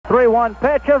3-1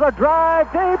 pitch is a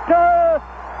drive deep to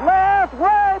left,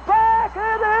 way back.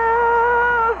 It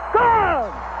is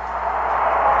gone.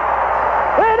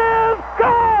 It is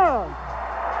gone.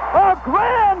 A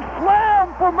grand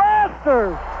slam for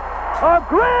Masters. A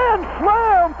grand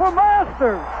slam for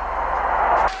Masters.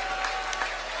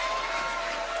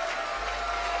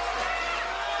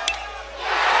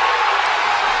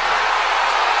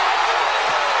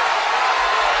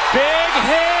 Big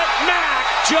hit, Mac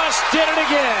just did it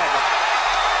again.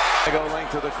 They go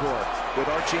length of the court with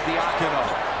Archie Diacono.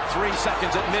 3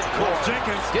 seconds at midcourt.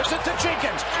 Jenkins gives it to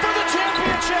Jenkins for the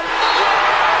championship.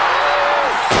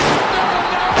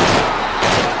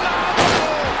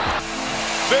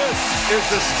 This is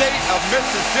the state of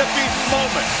Mississippi's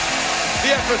moment.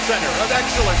 The epicenter of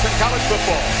excellence in college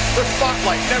football. The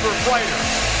spotlight never brighter.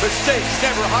 The stakes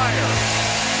never higher.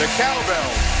 The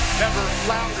cowbell never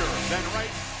louder than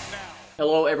right now.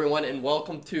 Hello, everyone, and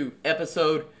welcome to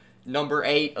episode number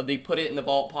 8 of the Put It in the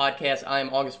Vault podcast. I am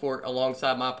August Fork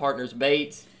alongside my partners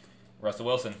Bates. Russell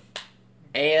Wilson.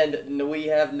 And we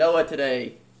have Noah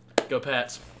today. Go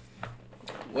Pats.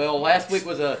 Well, last week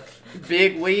was a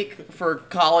big week for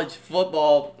college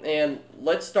football, and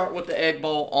let's start with the Egg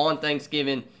Bowl on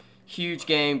Thanksgiving. Huge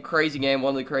game, crazy game,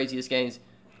 one of the craziest games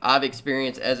I've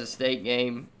experienced as a state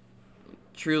game.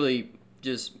 Truly,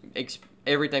 just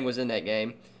everything was in that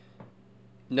game.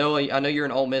 Noah, I know you're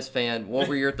an Ole Miss fan. What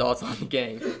were your thoughts on the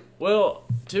game? Well,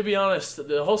 to be honest,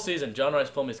 the whole season, John Rhys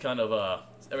Plumlee's kind of,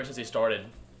 ever since he started,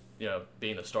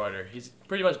 being the starter, he's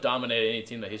pretty much dominated any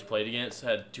team that he's played against.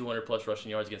 Had 200-plus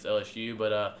rushing yards against LSU,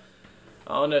 but I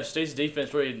don't know. State's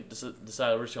defense really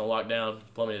decided we're just going to lock down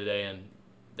Plumlee today, and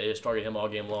they just targeted him all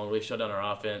game long, really shut down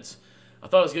our offense. I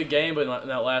thought it was a good game, but in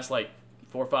that last, 4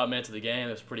 or 5 minutes of the game,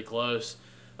 it was pretty close.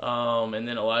 And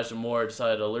then Elijah Moore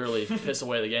decided to literally piss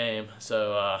away the game.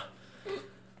 So, I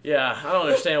don't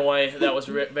understand why that was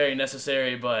very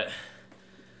necessary, but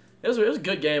it was a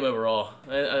good game overall.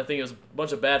 I think it was a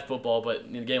bunch of bad football,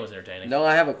 but the game was entertaining. Noah,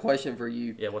 I have a question for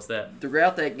you. Yeah, what's that?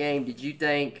 Throughout that game, did you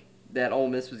think that Ole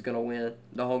Miss was going to win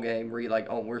the whole game? Were you like,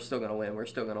 oh, we're still going to win, we're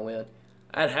still going to win?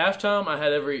 At halftime, I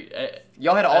had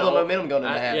Y'all had all the momentum going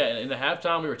into half. Yeah, in the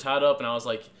halftime, we were tied up, and I was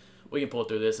like, we can pull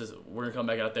through this. We're going to come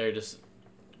back out there, just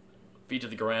feet to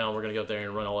the ground. We're going to go up there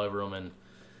and run all over them, and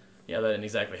that didn't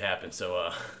exactly happen. So,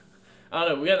 I don't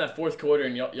know. We got in that fourth quarter,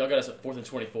 and y'all got us at 4th and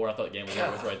 24. I thought the game was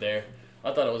over with right there.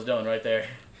 I thought it was done right there.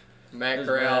 Matt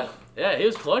Corral. Yeah, he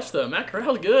was clutch, though. Matt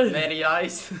Corral's good. Matty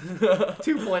Ice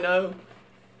 2.0.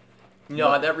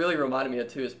 That really reminded me of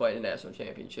Tua's playing in the national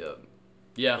championship.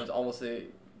 Yeah. It was almost the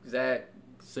exact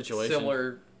situation.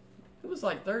 Similar. It was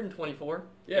like 3rd and 24.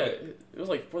 Yeah, it was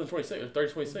like 4th and 26. Or 3rd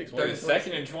and 26. It was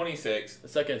 2nd and 26. The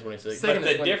 2nd and 26. But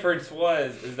the difference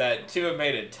is that Tua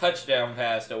made a touchdown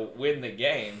pass to win the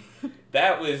game.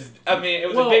 That was, it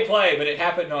was a big play, but it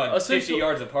happened on 50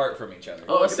 yards apart from each other.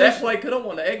 That play could have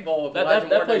won the Egg Bowl.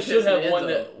 That play should have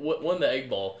won the Egg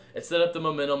Bowl. It set up the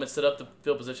momentum. It set up the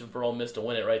field position for Ole Miss to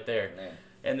win it right there. Man.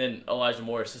 And then Elijah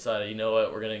Morris decided, you know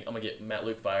what, I'm gonna get Matt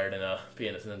Luke fired and pee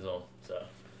in the end zone. So,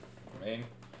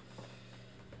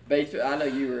 Bates, I know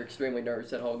you were extremely nervous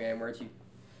that whole game, weren't you?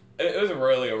 It was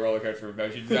really a roller coaster of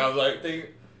emotions. I was like,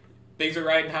 things were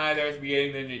riding high there at the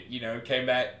beginning. Then came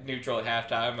back neutral at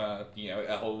halftime.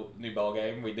 A whole new ball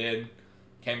game. We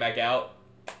came back out,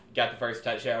 got the first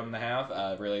touchdown in the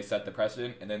half. Really set the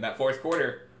precedent. And then that fourth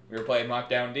quarter, we were playing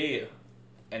lockdown D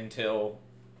until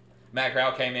Matt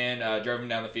Corral came in, drove him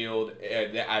down the field.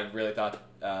 I really thought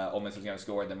Ole Miss was going to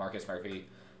score. Then Marcus Murphy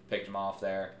picked him off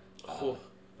there.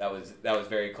 That was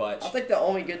very clutch. I think the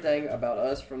only good thing about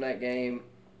us from that game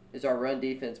is our run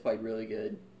defense played really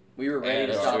good. We were ready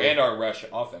to stop. And our rush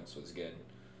offense was good.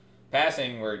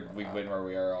 Passing, we've been where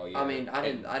we are all year. I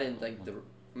didn't think the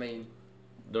run.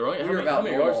 We were about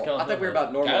normal. I think we were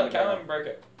about normal. Kylan broke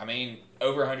it.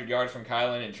 Over 100 yards from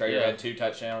Kylan, and Trader had 2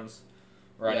 touchdowns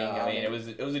running. Yeah, it was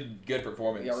a good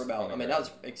performance. Yeah, we're about. That was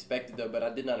expected though, but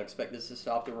I did not expect us to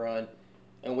stop the run,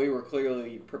 and we were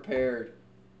clearly prepared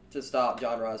to stop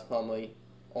John Rhys Plumlee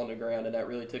on the ground, and that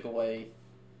really took away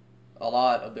a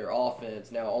lot of their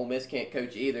offense. Now, Ole Miss can't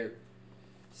coach either,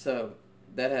 so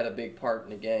that had a big part in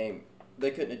the game.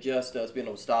 They couldn't adjust us being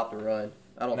able to stop the run.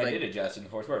 They did adjust in the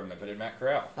fourth quarter when they put in Matt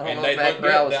Corral. I don't know if Matt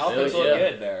Corral was the offense looked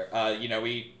good there.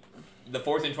 The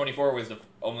 4th and 24 was the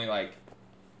only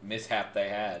mishap they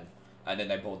had, and then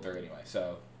they pulled through anyway.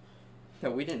 So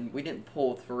no, we didn't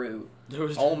pull through.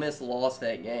 Ole Miss lost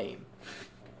that game.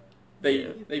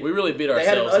 We really beat ourselves.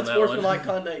 They had an unsportsmanlike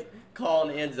conduct call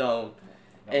in the end zone,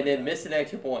 and then missed an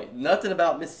extra point. Nothing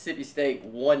about Mississippi State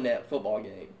won that football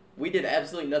game. We did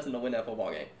absolutely nothing to win that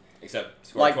football game. except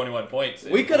scored Like, 21 points.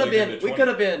 We could have Losing been. to We 20. could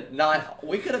have been not.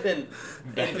 We could have been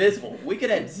invisible. We could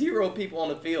have had 0 people on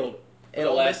the field, and the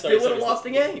Ole last Miss still 30 would have seconds. lost the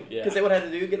game Yeah. because they would have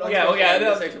had to get on Yeah, well, yeah,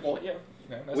 this extra point. Yeah,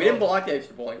 that's We didn't all. block the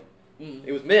extra point. Mm.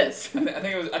 It was missed. I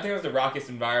think it was the raucous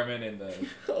environment and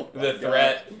Oh my the God.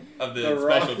 threat of the The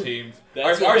special rock- teams.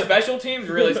 That's Our what- special teams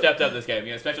really stepped up this game.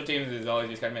 You know, special teams is always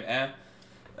just kind of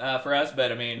been for us,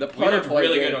 but I mean, The we punter looked played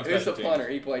really good. good on Who's the special teams. punter?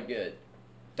 He played good.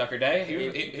 Tucker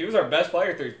Day, he was our best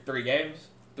player through 3 games.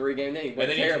 3 game then he And went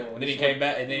then terrible. and then he came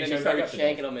back, and then he showed back started up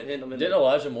again. shanking them and hitting them. Didn't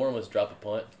Elijah Moore was drop a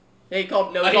punt? Yeah, he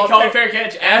called He called fair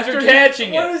catch after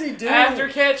catching it. What is he doing? After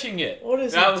catching it. What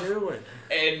is That he was- doing?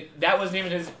 And that wasn't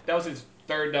even his. That was his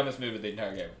 3rd dumbest move of the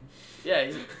entire game.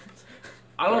 Yeah,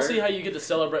 I don't Third? see how you get to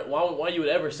celebrate. Why you would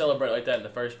ever celebrate like that in the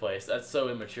first place? That's so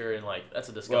immature and like that's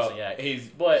a disgusting Well, act. he's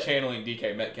But- channeling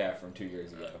DK Metcalf from 2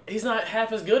 years ago. He's not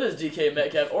half as good as DK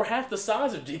Metcalf or half the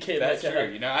size of DK That's Metcalf.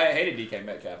 true. You know, I hated DK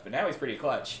Metcalf, but now he's pretty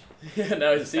clutch. Yeah,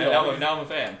 now he's a And Seahawk. now I'm a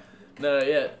fan. No,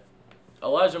 yeah.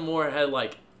 Elijah Moore had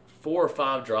like 4 or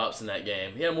 5 drops in that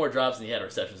game. He had more drops than he had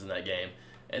receptions in that game,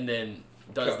 and then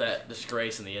does that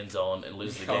disgrace in the end zone and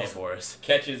loses the game for us.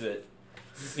 Catches it,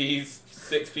 sees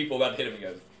 6 people about to hit him, and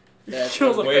goes, That's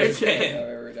Kills the a Wait a greatest thing second. I've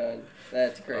ever done.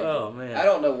 That's crazy. Oh man, I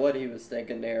don't know what he was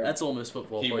thinking there. That's Ole Miss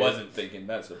football. he for you. wasn't thinking.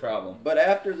 That's the problem. But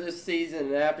after this season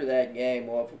and after that game,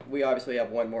 well, we obviously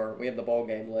have one more. We have the bowl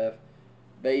game left.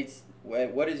 Bates,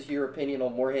 what is your opinion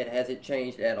on Moorhead? Has it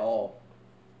changed at all?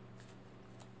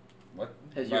 What?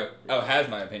 Has Has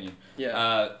my opinion.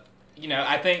 Yeah. You know,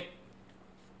 I think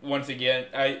once again,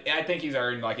 I think he's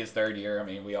earned like his 3rd year. I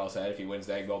mean, we all said if he wins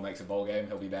the Egg Bowl, makes a bowl game,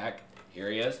 he'll be back. Here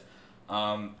he is.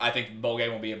 I think the bowl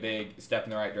game will be a big step in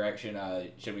the right direction.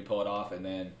 Should we pull it off, and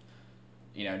then,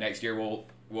 you know, next year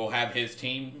we'll have his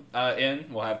team in.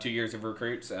 We'll have 2 years of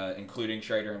recruits, including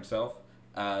Schrader himself.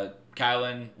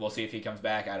 Kylan, we'll see if he comes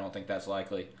back. I don't think that's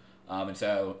likely. And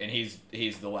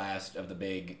he's the last of the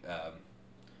big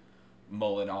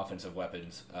Mullen offensive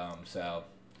weapons. So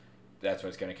that's what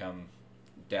it's going to come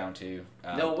down to.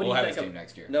 No, what do we'll you have think his team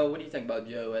next year. No, what do you think about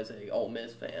Joe as a Ole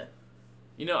Miss fan?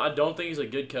 You know, I don't think he's a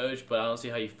good coach, but I don't see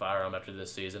how you fire him after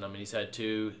this season. I mean, he's had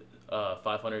 2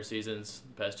 500 seasons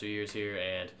the past 2 years here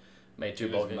and made 2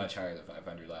 He bowl was games. much higher than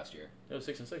 500 last year. It was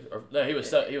 6-6. Or, no, he was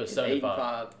 7-5.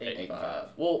 8-5.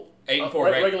 Well,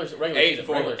 8-4 regular season.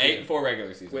 8-4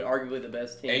 regular season. With arguably the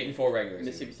best team 8-4 regular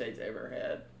Mississippi season. State's ever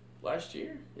had. Last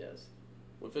year Yes.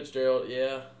 with Fitzgerald,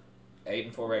 yeah.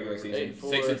 8-4 regular season.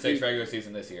 8-4. 6-6 regular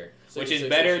season this year, 6-6 which is this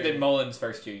better year. than Mullen's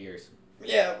first 2 years.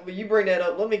 Yeah, but you bring that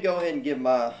up. Let me go ahead and give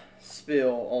my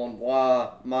spill on why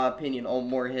my opinion on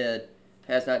Moorhead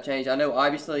has not changed. I know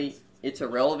obviously it's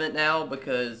irrelevant now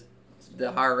because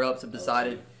the higher ups have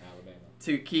decided Alabama.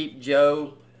 to keep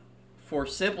Joe for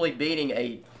simply beating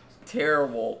a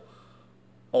terrible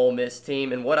Ole Miss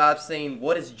team. And what I've seen,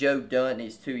 what has Joe done in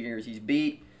these 2 years? He's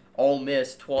beat Ole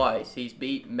Miss twice. He's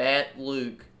beat Matt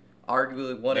Luke,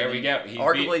 arguably one There of we the, go. He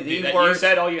arguably beat, the you worst.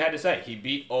 said all you had to say. He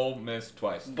beat Ole Miss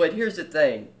twice. But here's the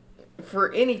thing.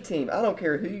 For any team, I don't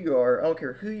care who you are, I don't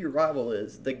care who your rival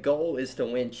is, the goal is to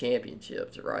win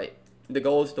championships, right? The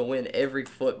goal is to win every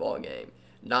football game,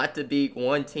 not to beat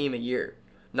one team a year,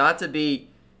 not to beat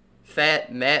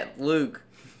fat Matt Luke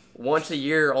once a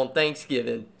year on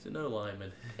Thanksgiving He's a no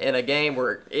lineman. in a game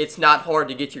where it's not hard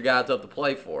to get your guys up to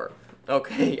play for.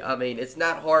 Okay? I mean, it's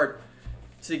not hard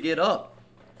to get up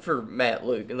for Matt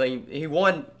Luke. I mean, he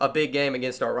won a big game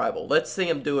against our rival. Let's see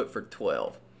him do it for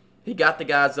 12. He got the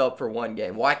guys up for one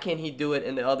game. Why can't he do it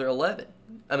in the other 11?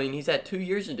 I mean, he's had 2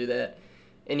 years to do that,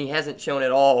 and he hasn't shown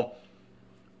at all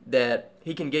that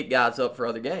he can get guys up for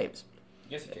other games.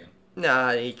 Yes, he can.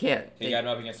 Nah, he can't. He got him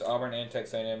up against Auburn and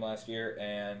Texas A&M last year,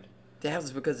 and That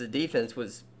was because the defense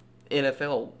was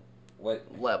NFL what?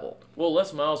 level. Well,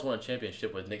 Les Miles won a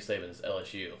championship with Nick Saban's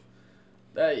LSU.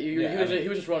 He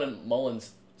was just running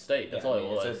Mullins State. That's all it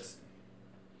was.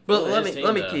 But Well, let his me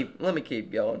team, let me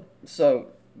keep going. So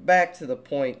back to the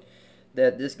point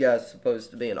that this guy's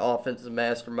supposed to be an offensive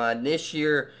mastermind. This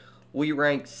year, we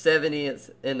ranked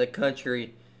 70th in the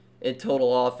country in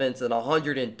total offense and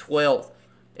 112th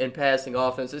in passing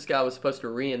offense. This guy was supposed to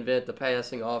reinvent the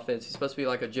passing offense. He's supposed to be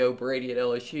like a Joe Brady at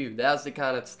LSU. That's the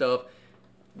kind of stuff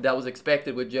that was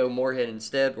expected with Joe Moorhead.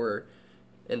 Instead, we're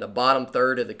in the bottom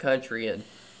third of the country in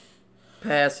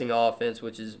passing offense,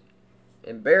 which is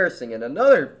embarrassing. And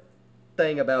another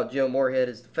thing about Joe Moorhead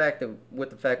is the fact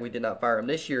that we did not fire him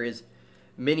this year is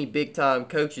many big time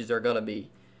coaches are going to be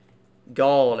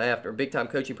gone after. Big time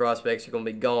coaching prospects are going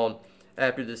to be gone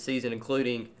after this season,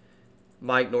 including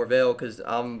Mike Norvell, because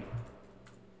I'm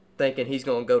thinking he's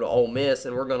going to go to Ole Miss,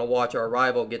 and we're going to watch our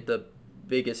rival get the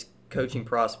biggest coaching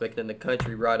prospect in the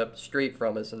country right up the street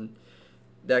from us, and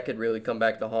that could really come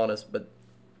back to haunt us. But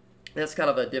that's kind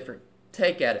of a different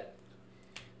take at it.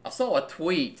 I saw a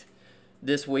tweet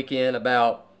this weekend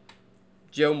about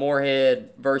Joe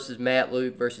Moorhead versus Matt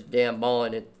Luke versus Dan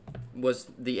Mullen. It was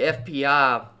the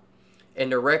FPI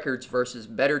and the records versus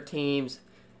better teams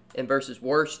and versus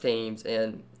worse teams.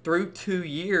 And through 2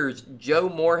 years, Joe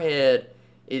Moorhead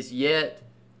is yet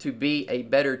to be a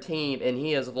better team, and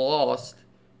he has lost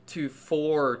to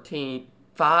 5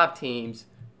 teams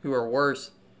who are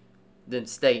worse than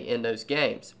State in those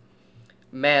games.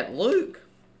 Matt Luke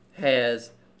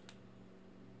has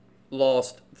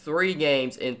lost 3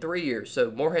 games in 3 years.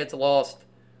 So Moorhead's lost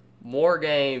more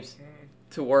games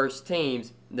to worse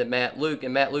teams than Matt Luke.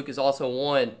 And Matt Luke has also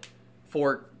won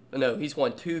he's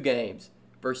won 2 games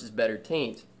versus better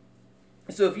teams.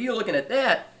 So if you're looking at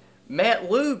that,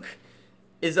 Matt Luke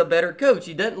is a better coach.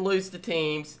 He doesn't lose to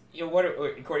teams. You know, what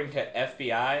according to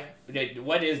FBI,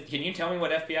 can you tell me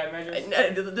what FBI measures?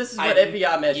 This is what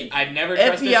FBI measures. I never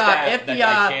trust a stat that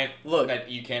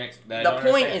you can't. The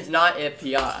point is not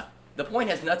FPI. The point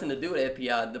has nothing to do with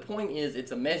FPI. The point is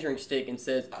it's a measuring stick and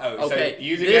says, okay, so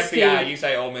using this FPI, team, you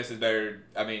say Ole Miss is better.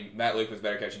 I mean, Matt Luke was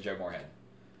better coach than Joe Moorhead.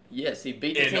 Yes, he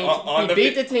beat the teams. He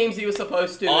beat the teams he was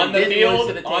supposed to. On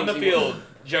the field,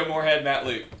 Joe Moorhead, Matt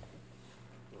Luke.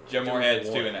 Joe Moorhead's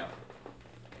 2-0.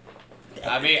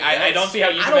 I mean, I don't see how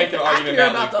you can make the argument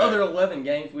about Matt Luke. I care about the other 11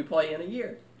 games we play in a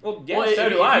year. Well, yeah, so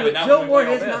do I. But now Joe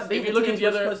Moorhead's not beating the teams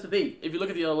we're supposed to beat. If you look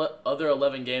at the other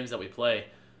 11 games that we play,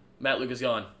 Matt Luke has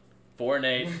gone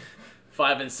 4-8,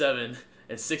 5-7,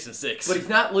 and 6-6. But he's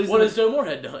not losing. What has Joe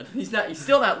Moorhead done? He's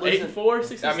still not losing. 8-4,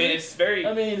 6-6. I mean, it's very.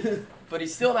 I mean, but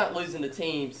he's still not losing to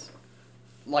teams.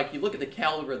 Like you look at the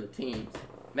caliber of the teams.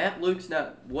 Matt Luke's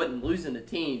wasn't losing to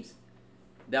teams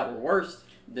that were worse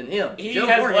than him. Joe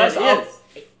Moorhead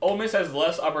is. Ole Miss has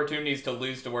less opportunities to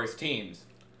lose to worse teams.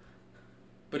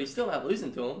 But he's still not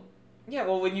losing to them. Yeah,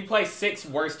 well, when you play 6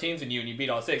 worse teams than you and you beat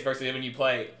all 6, versus when you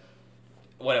play,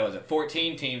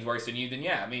 14 teams worse than you, then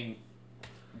yeah, I mean.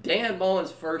 Dan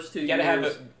Mullen's first 2 years. You gotta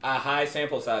have a high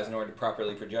sample size in order to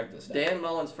properly project this. Dan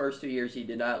Mullen's first 2 years, he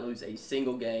did not lose a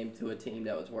single game to a team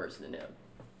that was worse than him.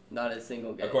 Not a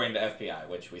single game. According to FPI,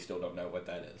 which we still don't know what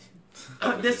that is.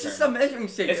 This is some measuring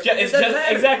stick.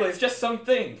 It's just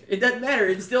something. It doesn't matter.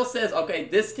 It still says, okay,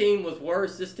 this team was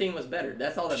worse, this team was better.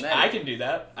 That's all that matters. I can do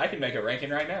that. I can make a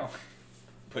ranking right now.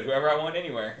 Put whoever I want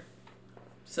anywhere.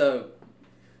 So,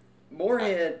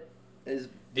 Moorhead is.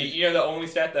 Do you know the only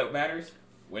stat that matters?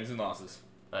 Wins and losses.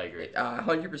 I agree.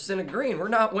 100% agreeing. We're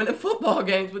not winning football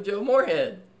games with Joe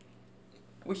Moorhead.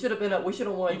 We should have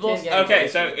won 10 games. Okay,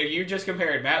 so you just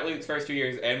compared Matt Luke's first 2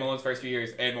 years and Mullen's first 2 years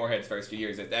and Moorhead's first 2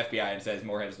 years at the FBI and says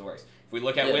Moorhead's the worst. If we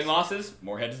look at win-losses,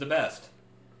 Moorhead's the best.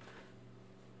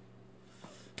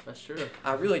 That's true.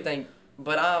 I really think,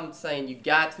 but I'm saying you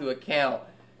got to account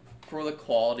for the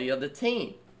quality of the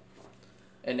team.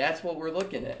 And that's what we're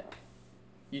looking at.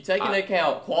 You take into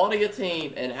account quality of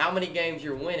team and how many games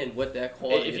you're winning with that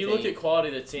quality of team. If you look at quality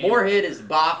of the team, Moorhead is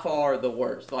by far the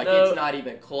worst. It's not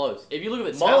even close. If you look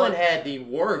at the Mullen talent, had the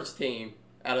worst team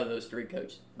out of those 3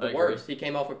 coaches. The worst. He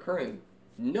came off a croon.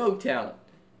 No talent.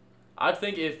 I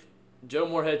think if Joe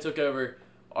Moorhead took over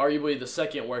arguably the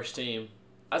second worst team,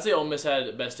 I'd say Ole Miss had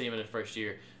the best team in his first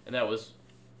year, and that was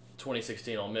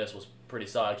 2016. Ole Miss was pretty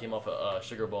solid. Came off a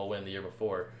Sugar Bowl win the year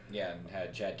before. Yeah, and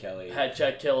had Chad Kelly.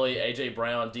 A.J.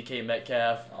 Brown, DK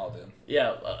Metcalf. All of them.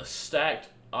 Yeah, a stacked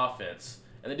offense.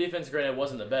 And the defense, granted,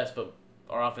 wasn't the best, but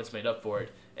our offense made up for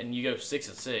it. And you go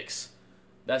 6-6.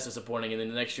 That's disappointing. And then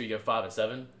the next year you go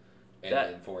 5-7. And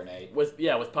then 4-8.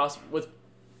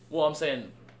 I'm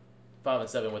saying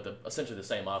 5-7 with essentially the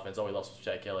same offense. All we lost was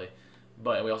Chad Kelly,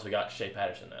 but we also got Shea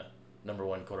Patterson, the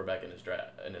 #1 quarterback in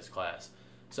his class.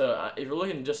 So if you're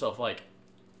looking just off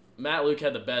Matt Luke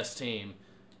had the best team,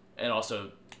 and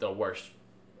also the worst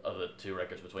of the 2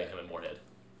 records between him and Moorhead.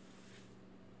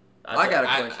 I got a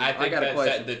question. I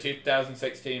think the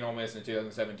 2016 Ole Miss and the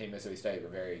 2017 Mississippi State were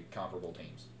very comparable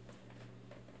teams.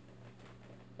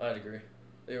 I'd agree.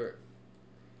 They were.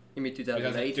 You mean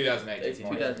 2018?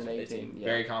 2018. Yeah.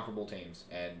 Very comparable teams,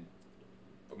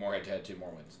 but Moorhead had 2 more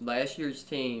wins. Last year's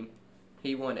team,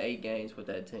 he won 8 games with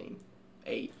that team.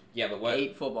 8. Yeah, but what?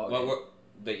 8 football games.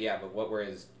 But what were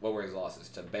his losses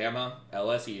to Bama,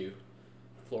 LSU,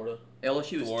 Florida?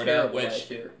 LSU was terrible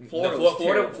last year.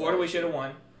 Florida, we should have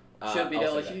won. Should have beat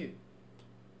LSU.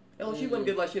 LSU wasn't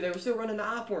good last year. They were still running the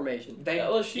I formation.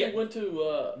 LSU went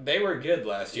to. They were good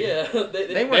last year. Yeah,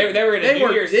 they were in a New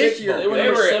Year's Six Bowl. They were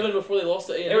number 7 before they lost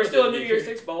to A&M. They were still in a New Year's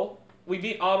Six Bowl. We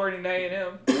beat Auburn and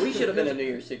A&M. We should have been in a New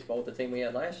Year's Six Bowl with the team we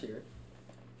had last year.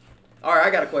 All right,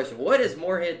 I got a question. What has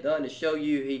Moorhead done to show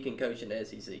you he can coach in the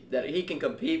SEC? That he can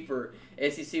compete for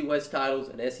SEC West titles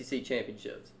and SEC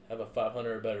championships? Have a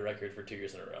 500 or better record for 2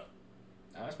 years in a row.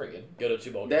 Oh, that's pretty good. Go to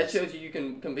 2 bowl That games. shows you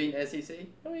can compete in SEC?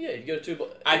 Oh yeah, you go to 2 bowl.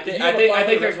 I if you think have a 500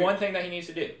 there's record- one thing that he needs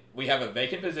to do. We have a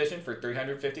vacant position for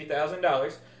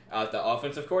 $350,000 at the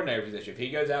offensive coordinator position. If he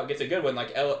goes out and gets a good one,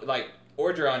 like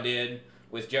Orgeron did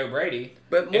with Joe Brady,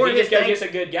 But if he Moorhead just goes thinks, get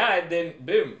a good guy, then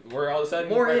boom, we're all of a sudden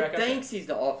right Moorhead back up there. thinks he's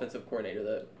the offensive coordinator,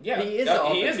 though. Yeah, he is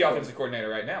the offensive coordinator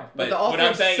right now. But the what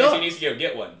I'm offense saying is sucks. he needs to go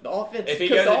get one. The offense, If he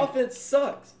because the goes in- offense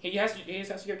sucks. He just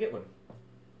has to go get one.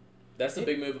 That's the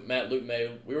big move Matt Luke made.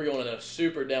 We were going in a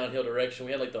super downhill direction.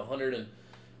 We had like the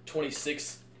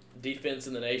 126th defense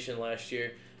in the nation last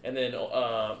year, and then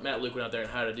Matt Luke went out there and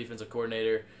hired a defensive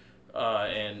coordinator,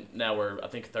 and now we're I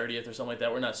think 30th or something like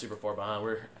that. We're not super far behind.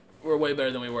 We're way better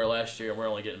than we were last year, and we're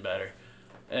only getting better.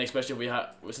 And especially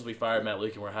since we fired Matt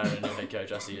Luke and we're hiring a new head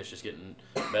coach, I see us just getting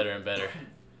better and better.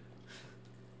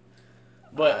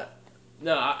 But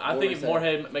no, I think if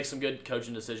Moorhead makes some good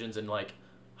coaching decisions and like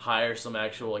hire some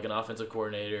actual like an offensive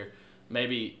coordinator,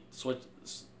 maybe switch.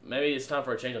 Maybe it's time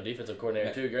for a change on defensive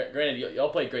coordinator too. Granted, y'all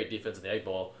played great defense in the Egg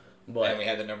Bowl, but And we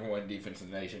had the #1 defense in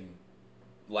the nation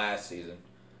last season.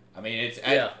 I mean, it's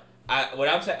yeah. what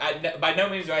I'm saying. By no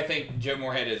means do I think Joe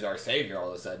Moorhead is our savior all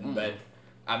of a sudden, Mm-hmm. but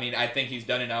I mean, I think he's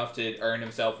done enough to earn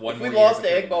himself one If more we year. lost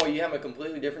the Egg Bowl, you have a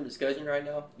completely different discussion right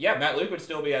now. Yeah, Matt Luke would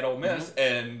still be at Ole Miss,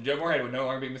 and Joe Moorhead would no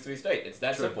longer be Mississippi State. It's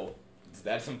that True. simple. It's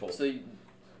that simple. So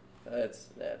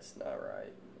that's not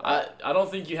right. I don't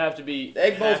think you have to be. The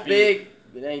Egg Bowl's happy. big,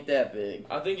 but it ain't that big.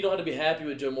 I think you don't have to be happy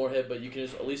with Joe Moorhead, but you can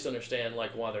just at least understand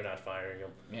like why they're not firing him.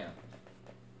 Yeah.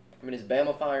 I mean, is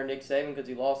Bama firing Nick Saban because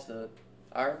he lost the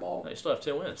Iron Bowl? They still have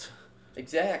 10 wins.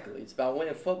 Exactly. It's about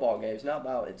winning football games, not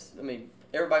about it's. I mean,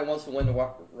 everybody wants to win the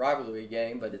rivalry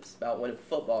game, but it's about winning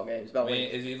football games. It's about I mean,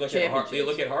 winning as you look championships. you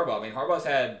look at Harbaugh. I mean, Harbaugh's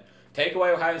had take away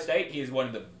Ohio State. He's one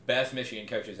of the best Michigan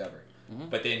coaches ever. Mhm.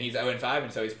 But then he's 0-5,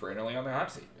 and so he's perennially on the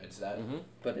hot seat. It's that. Mm-hmm.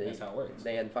 But That's how it works.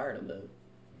 they hadn't fired him though.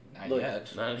 Not Look.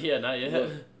 yet. Not yet.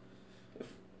 Look.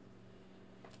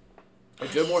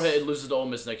 If Joe Moorhead loses to Ole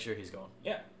Miss next year, he's gone.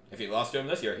 Yeah. If he lost to him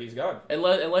this year, he's gone.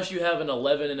 Unless you have an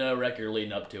 11-0 record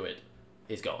leading up to it,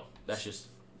 he's gone. That's just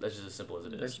as simple as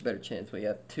it There's is. a better chance we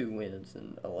have 2 wins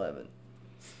than 11.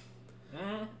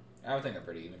 I would think they're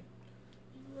pretty even.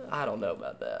 I don't know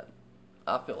about that.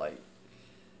 I feel like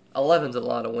 11's a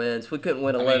lot of wins. We couldn't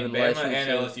win I 11 mean, last Bama year. and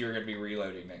so- LSU are going to be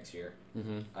reloading next year.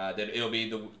 Mm-hmm. That it'll be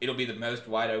the most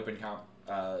wide open comp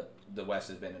the West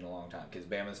has been in a long time because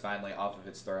Bama's finally off of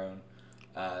its throne.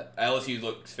 LSU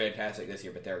looks fantastic this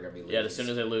year, but they're going to be losing. Yeah, as soon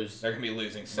as they lose, They're going to be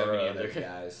losing so many of those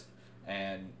guys,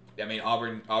 and I mean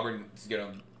Auburn's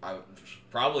going to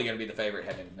probably going to be the favorite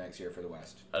heading into next year for the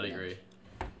West. I'd agree.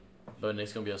 But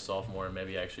Nick's gonna be a sophomore and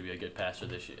maybe actually be a good passer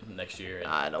next year. And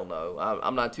I don't know.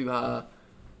 I'm not too high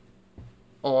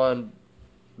on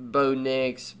Bo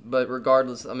Nix, but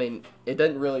regardless, I mean, it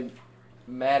doesn't really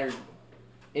matter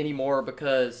anymore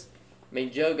because, I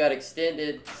mean, Joe got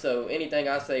extended, so anything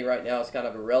I say right now is kind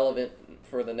of irrelevant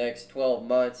for the next 12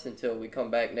 months until we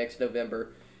come back next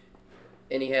November,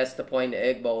 and he has to play in the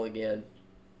Egg Bowl again,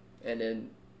 and then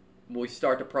we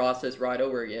start the process right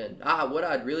over again. What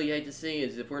I'd really hate to see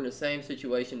is if we're in the same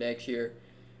situation next year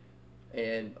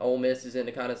and Ole Miss is in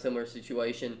a kind of similar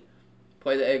situation,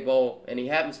 play the Egg Bowl, and he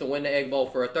happens to win the Egg Bowl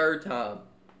for a third time,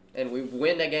 and we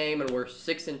win the game and we're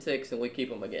 6-6 and we keep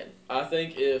him again. I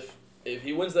think if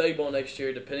he wins the Egg Bowl next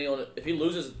year, depending on if he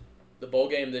loses the bowl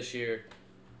game this year,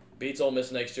 beats Ole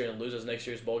Miss next year and loses next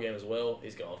year's bowl game as well,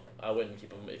 he's gone. I wouldn't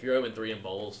keep him. If you're 0-3 in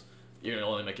bowls, you're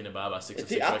only making it by 6 and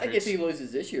 6 I think if records. he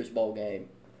loses this year's bowl game,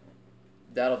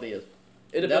 that'll be It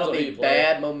depends on who you play.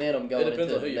 bad momentum going It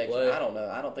depends into on who you next play. year. I don't know.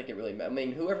 I don't think it really matters. I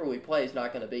mean, whoever we play is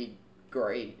not going to be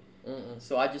great. Mm-mm.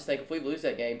 So I just think if we lose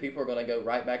that game, people are going to go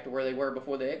right back to where they were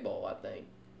before the Egg Bowl, I think.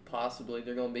 Possibly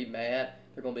they're going to be mad.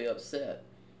 They're going to be upset,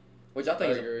 which I think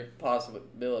I is agree. a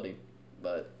possibility.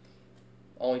 But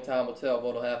only time will tell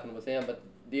what will happen with him. But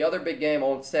the other big game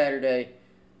on Saturday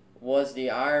was the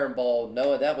Iron Bowl.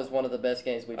 Noah, that was one of the best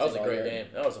games we've That was seen a all great year. game.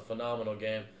 That was a phenomenal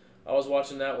game. I was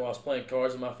watching that while I was playing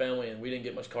cards with my family, and we didn't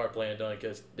get much card playing done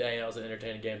because, dang, that was an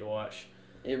entertaining game to watch.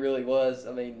 It really was.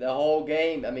 I mean, the whole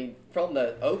game, I mean, from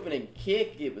the opening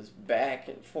kick, it was back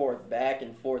and forth, back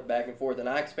and forth, back and forth. And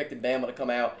I expected Bama to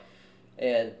come out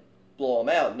and blow them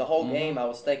out. And the whole game, I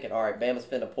was thinking, all right, Bama's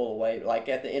finna pull away. Like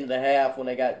at the end of the half, when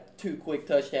they got 2 quick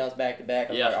touchdowns back to back,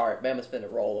 I was Yeah. like, all right, Bama's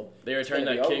finna roll them. They returned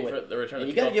gonna that be kick over for with. they returned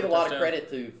And the you got to kickoff give a for lot of touchdown. credit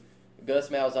to Gus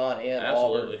Malzahn and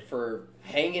Absolutely. Auburn for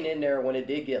hanging in there when it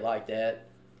did get like that,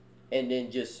 and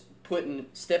then just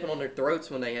stepping on their throats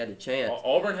when they had the chance.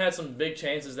 Auburn had some big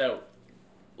chances that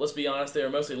let's be honest, they were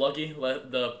mostly lucky.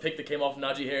 The pick that came off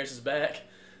Najee Harris's back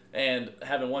and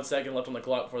having 1 second left on the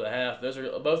clock before the half, those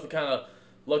are both kind of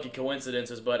lucky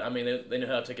coincidences, but, I mean, they knew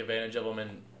how to take advantage of them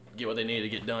and get what they needed to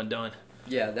get done.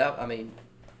 Yeah,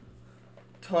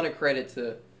 ton of credit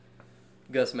to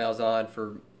Gus Malzahn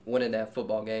for winning that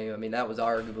football game. I mean, that was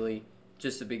arguably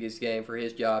just the biggest game for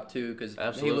his job, too, because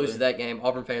if he loses that game,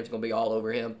 Auburn fans are going to be all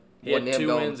over him. He had 2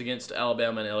 wins against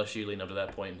Alabama and LSU leading up to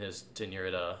that point in his tenure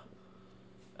at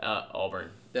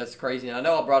Auburn. That's crazy. And I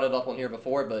know I brought it up on here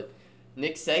before, but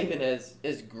Nick Saban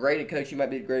is great a coach. He might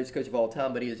be the greatest coach of all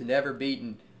time, but he has never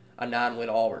beaten a 9-win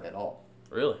Auburn at all.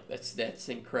 Really? That's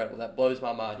incredible. That blows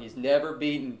my mind. He's never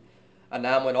beaten a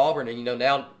 9-win Auburn, and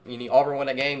now Auburn won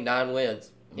that game 9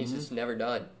 wins. He's just never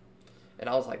done. And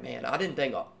I was like, man, I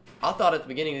thought at the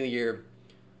beginning of the year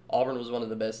Auburn was one of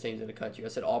the best teams in the country. I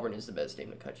said Auburn is the best team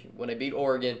in the country. When they beat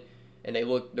Oregon and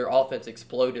their offense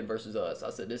exploded versus us, I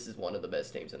said this is one of the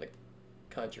best teams in the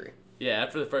country. Yeah,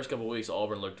 after the first couple of weeks,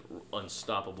 Auburn looked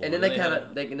unstoppable. And then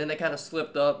they kind of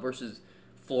slipped up versus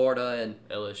Florida and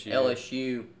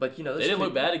LSU. But they didn't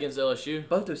look bad against LSU.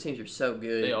 Both those teams are so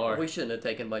good. They are. We shouldn't have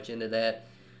taken much into that.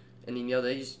 And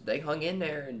they hung in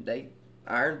there and they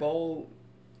Iron Bowl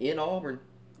in Auburn.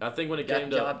 I think when it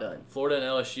came to Florida and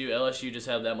LSU just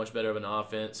had that much better of an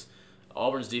offense.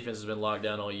 Auburn's defense has been locked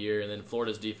down all year, and then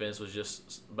Florida's defense was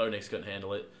just Bo Nix couldn't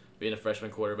handle it. Being a freshman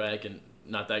quarterback and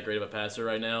not that great of a passer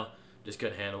right now, just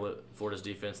couldn't handle it. Florida's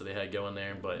defense that they had going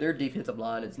there, but their defensive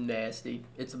line is nasty.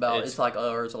 It's like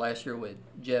ours last year with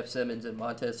Jeff Simmons and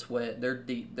Montez Sweat.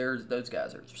 Those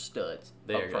guys are studs.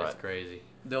 That's crazy.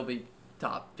 They'll be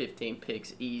top 15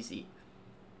 picks easy.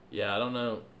 Yeah, I don't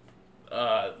know.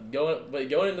 Going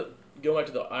back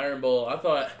to the Iron Bowl, I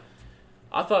thought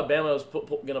Bama was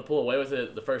going to pull away with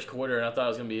it the first quarter, and I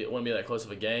thought it wouldn't be that close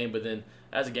of a game. But then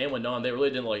as the game went on, they really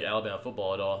didn't look like Alabama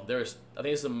football at all. I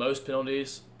think it's the most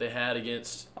penalties they had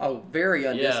against. Oh, very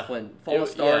undisciplined.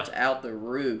 False starts out the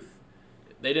roof.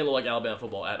 They didn't look like Alabama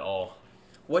football at all.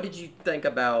 What did you think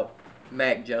about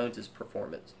Mac Jones's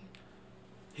performance?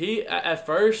 At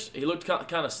first he looked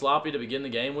kind of sloppy to begin the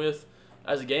game with.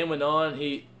 As the game went on,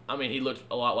 he looked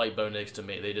a lot like Bo Nix to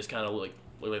me. They just kind of look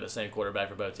like the same quarterback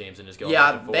for both teams and just go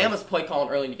back and forth. Bama's play calling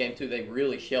early in the game, too, they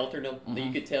really sheltered him. Mm-hmm.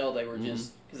 You could tell they were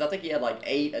just – because I think he had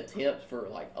 8 attempts for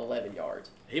 11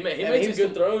 yards. He made some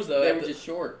good throws, though. They were just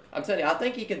short. I'm telling you, I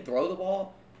think he can throw the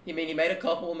ball. He made a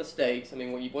couple of mistakes.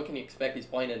 What can you expect? He's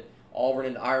playing in Auburn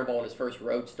and Iron Bowl in his first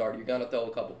road start. You're going to throw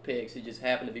a couple picks. He just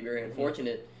happened to be very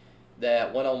unfortunate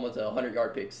that one of them was a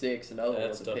 100-yard pick six and the other one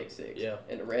was a pick six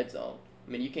in the red zone.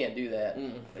 You can't do that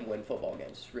and win football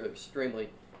games. It's really extremely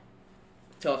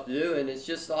tough to do, and it's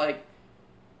just like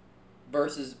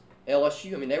versus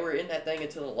LSU. They were in that thing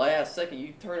until the last second.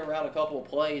 You turn around a couple of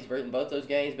plays in both those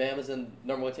games, Bama's the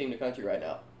number 1 team in the country right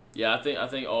now. Yeah, I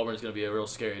think Auburn's going to be a real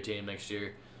scary team next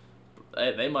year.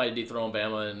 They might dethrone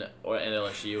Bama and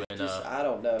LSU. And I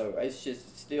don't know. It's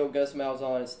just still Gus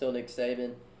Malzahn. It's still Nick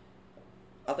Saban.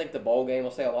 I think the bowl game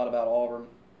will say a lot about Auburn.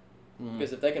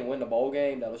 Because if they can win the bowl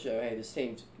game, that'll show, hey, this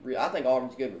team's real. I think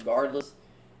Auburn's good regardless.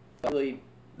 Really,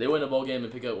 they win the bowl game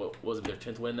and pick up, what was it, their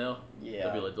 10th win now?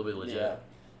 Yeah. They'll be legit. Yeah.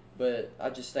 But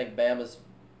I just think Bama's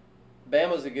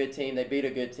a good team. They beat a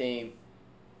good team.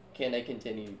 Can they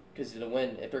continue? Because if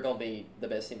they're going to be the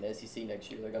best team in the SEC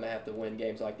next year, they're going to have to win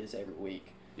games like this every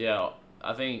week. Yeah,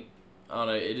 I don't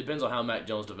know. It depends on how Mac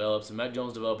Jones develops. And Mac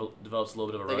Jones develops a little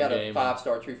bit of a run game. They got a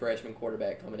 5-star true freshman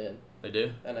quarterback coming in. They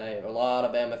do? And a lot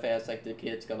of Bama fans think the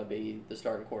kid's going to be the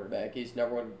starting quarterback. He's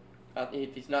number 1.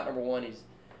 If he's not number 1, he's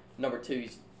number 2.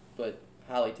 But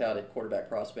highly touted quarterback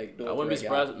prospect. I wouldn't be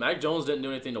surprised. Mac Jones didn't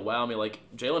do anything to wow me.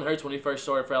 Jalen Hurts, when he first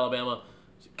started for Alabama,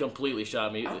 completely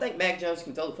shot me. I think Mac Jones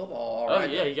can throw the football all right.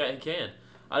 Oh, yeah, he can.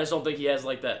 I just don't think he has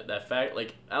that fact.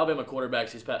 Alabama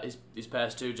quarterbacks, these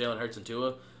past 2, Jalen Hurts and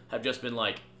Tua, have just been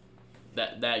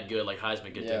that good,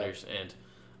 Heisman contenders. Yeah. And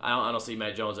I don't see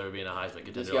Mac Jones ever being a Heisman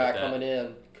contender. This guy coming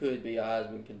in could be a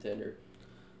Heisman contender.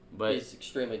 But he's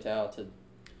extremely talented.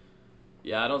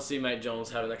 Yeah, I don't see Mac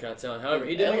Jones having that kind of talent. However,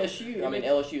 he did LSU.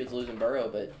 LSU is losing Burrow,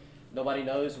 but nobody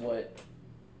knows what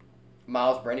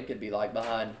Miles Brennan could be like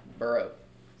behind Burrow.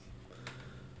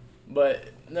 But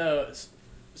no,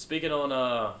 speaking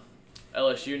on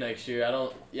LSU next year,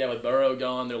 with Burrow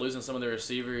gone, they're losing some of their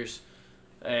receivers,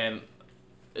 and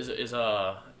is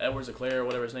Edwards-Helaire or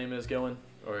whatever his name is going,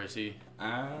 or is he?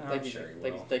 I'm sure he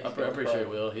will. I'm pretty sure he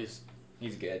will. He's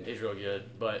good. He's real good,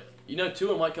 but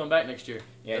Tua might come back next year.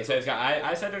 Yeah,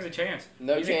 I said there's a chance.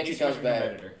 No chance he comes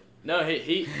back. No,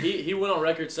 he went on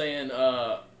record saying,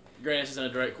 granted this isn't a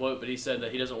direct quote, but he said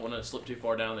that he doesn't want to slip too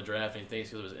far down the draft, and he thinks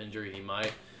because of his injury he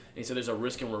might. he said there's a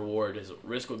risk and reward. His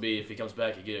risk would be if he comes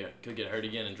back, he could get hurt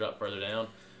again and drop further down.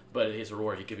 But his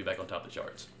reward, he could be back on top of the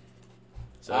charts.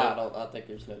 So I think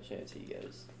there's no chance he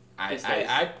goes.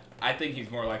 I think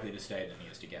he's more likely to stay than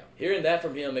he is to go. hearing that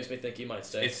from him makes me think he might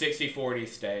stay. It's 60-40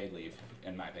 stay, leave,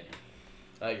 in my opinion.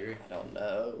 I agree. I don't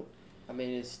know. I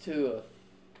mean, it's Tua.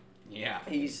 Yeah,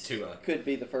 He's Tua. could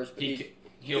be the first.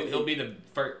 He'll be the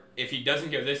first. If he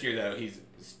doesn't go this year, though, he's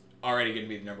already going to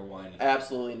be the number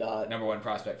Absolutely not. one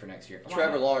prospect for next year.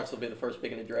 Trevor Lawrence will be the first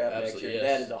pick in the draft next Absolutely, year.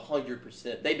 yes. That is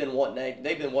 100%. They've been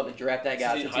wanting to draft that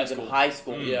guy since he was in high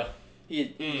school. Yeah.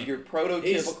 He's your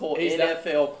prototypical He's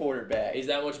NFL quarterback. He's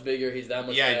that much bigger. He's that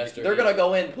much Yeah, faster. They're gonna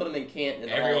go in and put him in Canton.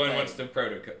 Everyone wants the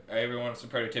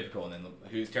prototypical, and then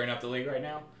who's tearing up the league right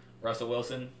now? Russell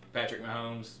Wilson, Patrick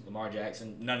Mahomes, Lamar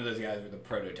Jackson. None of those guys are the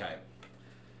prototype.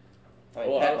 I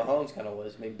mean, Pat Mahomes kind of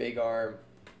was. I mean, big arm,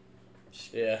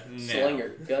 Yeah.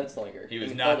 slinger, gunslinger. He was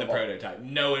can not throw the ball. prototype.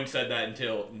 No one said that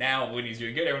until now when he's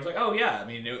doing good. Everyone's like, oh, yeah. I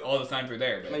mean, all the signs were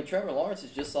there. But I mean, Trevor Lawrence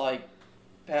is just like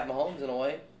Pat Mahomes in a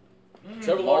way.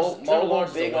 Trevor Lawrence is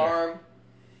a big winner. arm.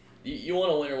 You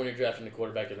want a winner when you're drafting a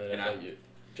quarterback in the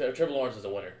NFL. Trevor Lawrence is a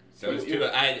winner. So it's Tua.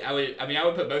 I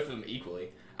would put both of them equally.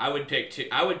 I would pick two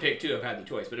if I had the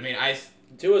choice. But I mean,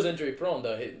 Tua's injury prone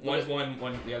though. one's one,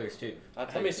 the other's two. How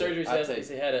many surgeries has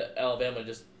he had at Alabama?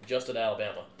 Just at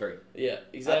Alabama. 3. Yeah,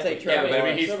 exactly. take Trevor Yeah, but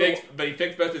I mean, Lawrence. he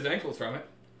fixed both his ankles from it.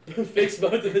 Fixed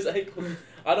both of his ankles.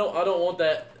 I don't want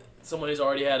that. Someone who's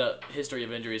already had a history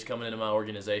of injuries coming into my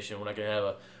organization when I can have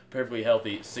a perfectly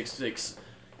healthy 6'6"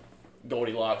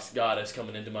 Goldilocks goddess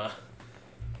coming into my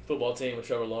football team with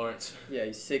Trevor Lawrence. Yeah,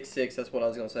 he's 6'6". That's what I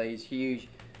was gonna say. He's huge.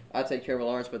 I'd take Trevor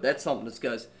Lawrence, but that's something to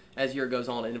discuss as the year goes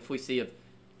on, and if we see if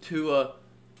Tua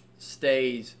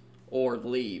stays or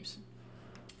leaves.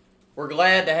 We're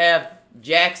glad to have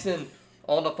Jackson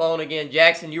on the phone again.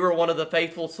 Jackson, you were one of the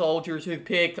faithful soldiers who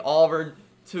picked Auburn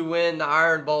to win the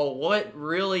Iron Bowl. What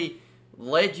really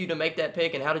led you to make that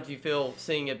pick, and how did you feel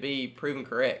seeing it be proven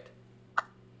correct?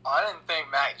 I didn't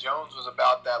think Mac Jones was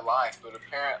about that life, but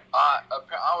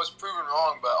I was proven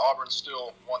wrong, but Auburn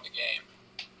still won the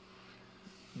game.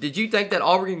 Did you think that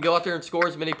Auburn can go out there and score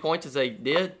as many points as they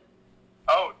did?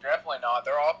 Oh, definitely not.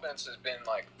 Their offense has been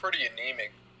pretty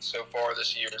anemic so far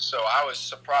this year, so I was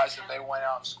surprised that they went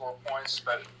out and scored points.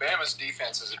 But Bama's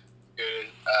defense is as good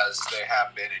as they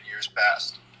have been in years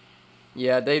past.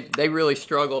 Yeah, they really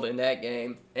struggled in that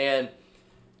game. And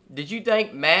did you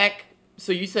think Mac?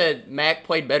 So you said Mac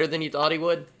played better than you thought he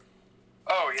would?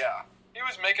 Oh yeah, he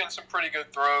was making some pretty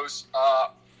good throws.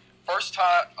 First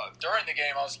time during the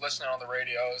game, I was listening on the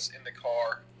radio. I was in the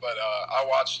car, but I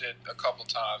watched it a couple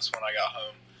times when I got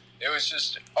home. It was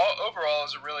just overall, it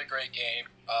was a really great game.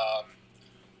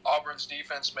 Auburn's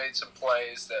defense made some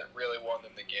plays that really won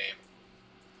them the game.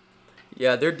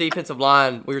 Yeah, their defensive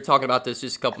line, we were talking about this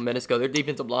just a couple minutes ago. Their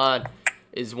defensive line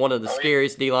is one of the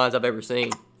scariest D-lines I've ever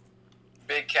seen.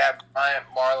 Big Cat Bryant,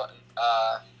 Marlon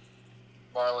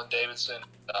Davidson,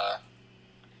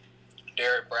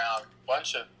 Derek Brown,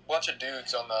 bunch of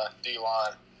dudes on the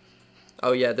D-line.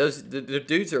 Oh, yeah, the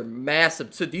dudes are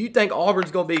massive. So do you think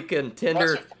Auburn's going to be a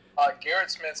contender? Garrett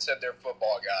Smith said they're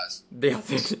football guys.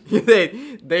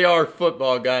 They are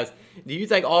football guys. Do you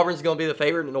think Auburn's going to be the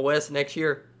favorite in the West next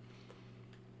year?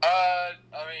 I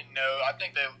mean, no. I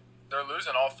think they're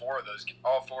losing all four of their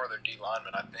D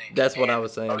linemen. I think That's what I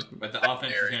was saying. But the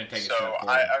offense is going to take a step forward.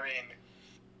 I mean,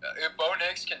 if Bo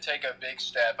Nix can take a big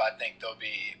step, I think they'll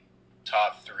be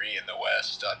top 3 in the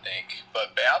West. I think,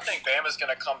 but I think Bama's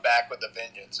going to come back with a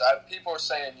vengeance. People are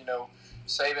saying,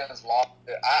 Saban's lost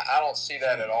it. I don't see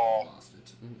that at all.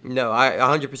 No, I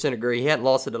 100% agree. He hadn't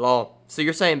lost it at all. So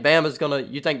you're saying you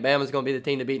think Bama's going to be the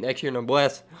team to beat next year in the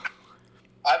West?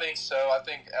 I think so. I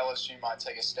think LSU might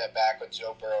take a step back with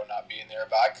Joe Burrow not being there,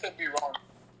 but I could be wrong.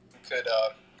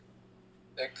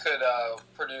 It could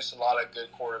produce a lot of good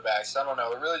quarterbacks. I don't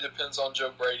know. It really depends on Joe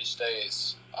Brady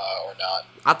stays or not.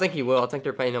 I think he will. I think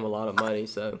they're paying him a lot of money.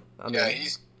 So yeah,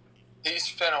 he's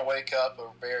finna wake up a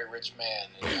very rich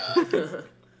man.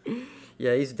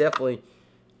 Yeah, he's definitely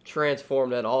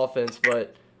transformed that offense.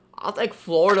 But I think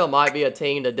Florida might be a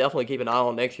team to definitely keep an eye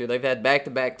on next year. They've had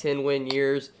back-to-back 10-win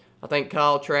years. I think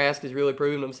Kyle Trask has really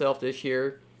proven himself this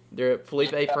year.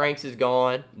 Felipe Franks is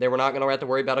gone. They were not going to have to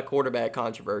worry about a quarterback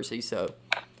controversy. So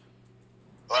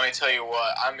let me tell you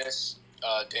what, I miss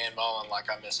Dan Mullen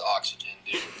like I miss oxygen,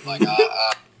 dude.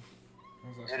 I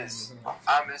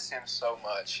miss him so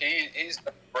much. He's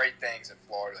done great things in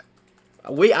Florida.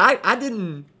 I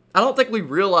don't think we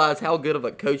realized how good of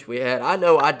a coach we had. I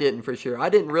know I didn't for sure. I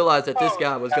didn't realize that this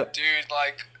guy was good. Dude,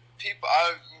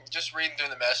 just reading through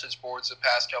the message boards the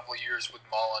past couple of years with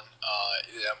Mullen,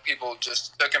 people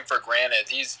just took him for granted.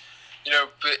 He's,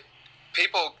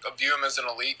 people view him as an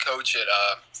elite coach at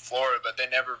Florida, but they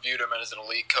never viewed him as an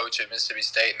elite coach at Mississippi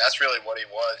State, and that's really what he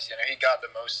was. He got the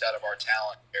most out of our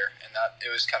talent there, and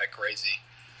it was kind of crazy.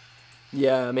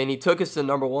 Yeah, I mean, he took us to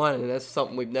number 1, and that's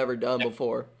something we've never done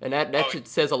before, and that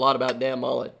says a lot about Dan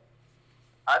Mullen.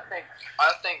 I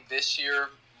think this year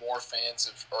more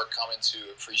fans are coming to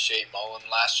appreciate Mullen.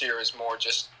 Last year was more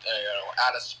just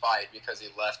out of spite because he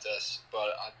left us, but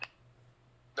I think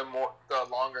the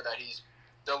longer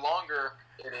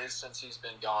it is since he's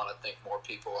been gone, I think more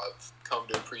people have come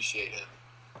to appreciate him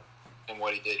and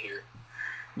what he did here.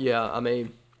 Yeah, I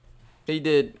mean, he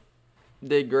did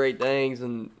great things,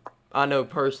 and I know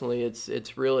personally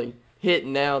it's really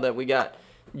hitting now that we got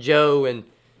Joe and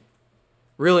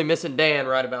really missing Dan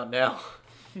right about now.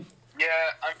 Yeah,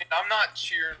 I mean, I'm not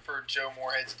cheering for Joe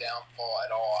Moorhead's downfall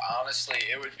at all. Honestly,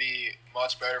 it would be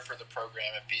much better for the program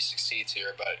if he succeeds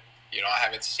here, but I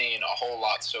haven't seen a whole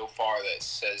lot so far that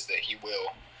says that he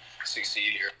will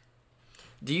succeed here.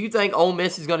 Do you think Ole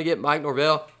Miss is going to get Mike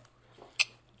Norvell?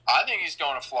 I think he's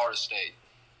going to Florida State.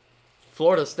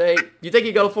 Florida State? You think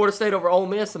he'd go to Florida State over Ole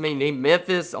Miss? I mean,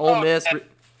 Memphis, Ole Miss.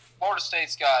 Florida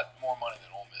State's got more money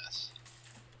than Ole Miss.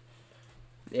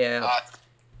 Yeah.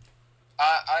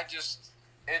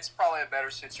 It's probably a better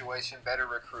situation, better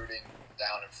recruiting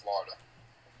down in Florida.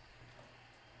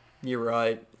 You're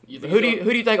right. Who do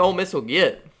you think Ole Miss will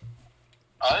get?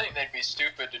 I think they'd be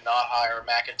stupid to not hire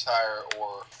McIntyre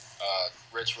or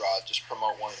Rich Rod. Just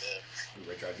promote one of them.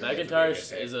 McIntyre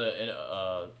is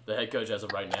the head coach as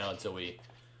of right now until we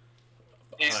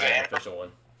hire an official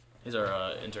one. He's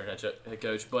our intern head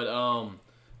coach. But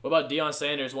what about Deion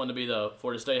Sanders wanting to be the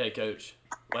Florida State head coach?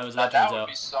 What happens if that turns would out?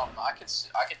 Be something. I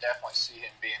could definitely see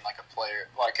him being like a player,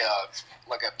 like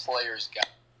a player's guy.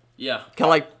 Yeah. Kind of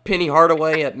like Penny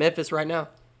Hardaway at Memphis right now?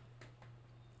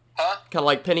 Huh? Kind of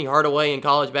like Penny Hardaway in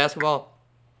college basketball?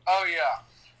 Oh, yeah.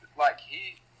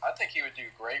 I think he would do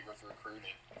great with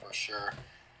recruiting, for sure.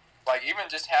 Like, even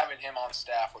just having him on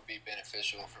staff would be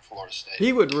beneficial for Florida State.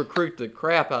 He would recruit the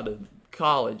crap out of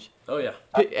college. Oh, yeah.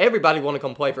 Everybody want to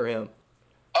come play for him.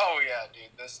 Oh, yeah,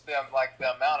 dude.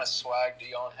 The amount of swag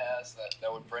Deion has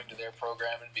that would bring to their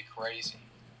program would be crazy.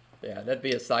 Yeah, that'd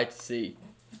be a sight to see.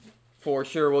 For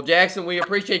sure. Well, Jackson, we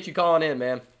appreciate you calling in,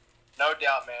 man. No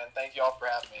doubt, man. Thank y'all for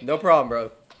having me. No problem,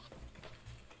 bro.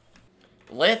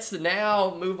 Let's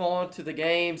now move on to the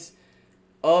games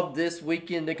of this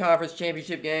weekend, the conference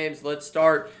championship games. Let's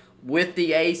start with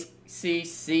the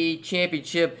ACC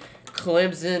championship.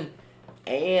 Clemson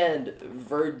and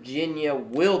Virginia.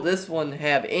 Will this one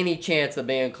have any chance of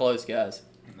being close, guys?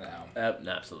 No.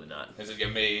 Absolutely not. This is going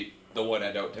to be the one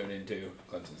I don't tune into.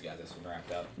 Clemson's got this one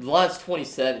wrapped up. The line's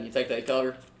 27. You think they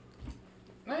cover?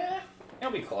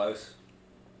 It'll be close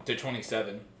to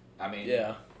 27. I mean,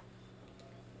 Yeah.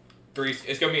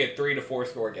 It's going to be a 3 to 4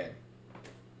 score game.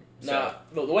 Nah,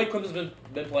 the way Clemson's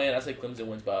been playing, I say Clemson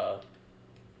wins by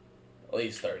at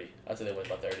least 30. I'd say they win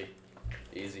by 30.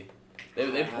 Easy. They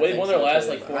won their last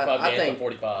 4 or 5 games by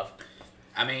 45.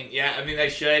 I mean, they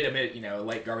should.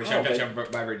 Late garbage time touchdown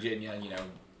by Virginia,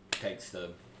 takes the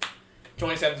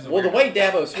 27. Well, the way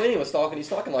Dabo Swinney was talking, he's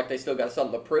talking like they still got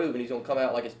something to prove, and he's going to come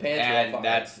out like his pants are on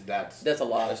fire. That's a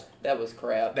lie. That was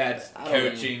crap. That's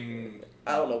coaching.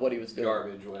 I don't know what he was doing.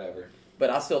 Garbage, whatever. But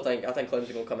I think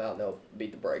Clemson's going to come out and they'll beat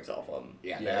the brakes off of them.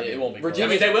 Yeah, it won't be.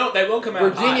 Virginia. They will come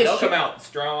out hot. They'll come out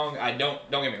strong.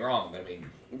 Don't get me wrong, but I mean,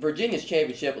 Virginia's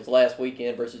championship was last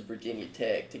weekend versus Virginia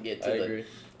Tech to get to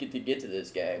get to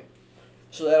this game.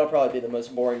 So that'll probably be the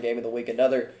most boring game of the week.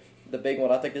 The big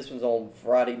one, I think this one's on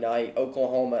Friday night,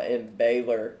 Oklahoma and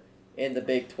Baylor in the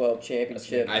Big 12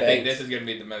 championship. I think this is going to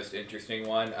be the most interesting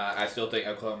one. I still think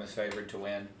Oklahoma's favored to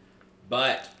win,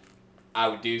 but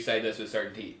I do say this with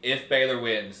certainty: if Baylor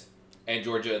wins and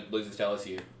Georgia loses to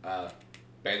LSU,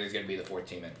 Baylor's going to be the 4th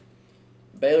team in.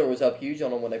 Baylor was up huge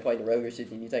on them when they played the Rutgers. Do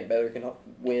you think Baylor can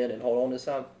win and hold on this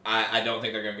time? I don't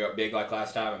think they're going to go up big like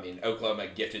last time. I mean, Oklahoma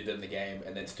gifted them the game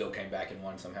and then still came back and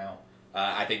won somehow.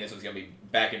 I think this was going to be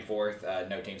back and forth.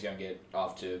 No team's going to get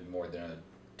off to more than a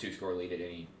 2-score lead at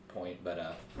any point,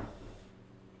 but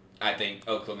I think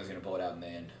Oklahoma's going to pull it out in the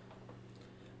end.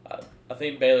 I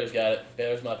think Baylor's got it.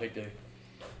 Baylor's my pick too.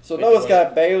 So Noah's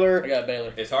got Baylor. I got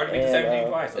Baylor. It's hard to beat the 17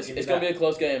 twice. It's going to be a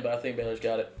close game, but I think Baylor's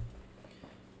got it.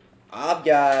 I've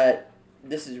got,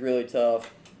 this is really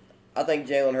tough. I think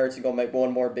Jalen Hurts is going to make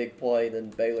one more big play than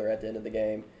Baylor at the end of the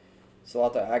game. So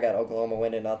I got Oklahoma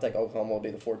winning, and I think Oklahoma will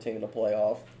be the 4th team in the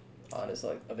playoff,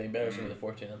 honestly. I think Baylor's going to be the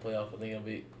 4th team in the playoff. I think it'll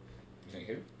be You think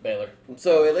who? Baylor.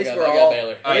 So at least I we're got all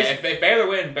Baylor. Oh, yeah, if Baylor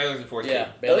win, Baylor's a 4th Yeah,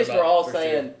 seed. Baylor at least by we're all first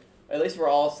year.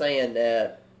 saying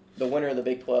that the winner of the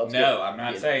Big 12. No, I'm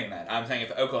not saying that. I'm saying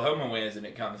if Oklahoma wins and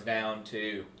it comes down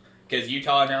to, because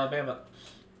Utah and Alabama,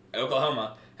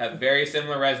 Oklahoma have very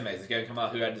similar resumes. It's going to come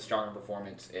out who had the stronger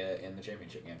performance in the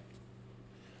championship game.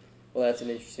 Well, that's an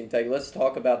interesting take. Let's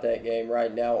talk about that game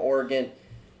right now. Oregon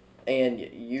and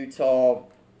Utah.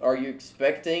 Are you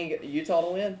expecting Utah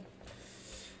to win?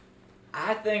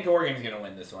 I think Oregon's going to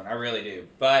win this one. I really do.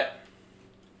 But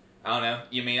I don't know.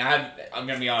 You mean I'm going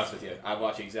to be honest with you. I've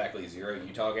watched exactly 0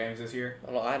 Utah games this year. I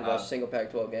don't know. I hadn't watched a single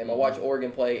Pac-12 game. I watched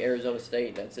Oregon play Arizona State,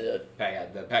 and that's it.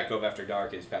 The Pac-12 After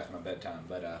Dark is past my bedtime,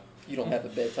 but You don't have a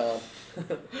bedtime.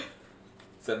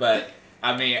 but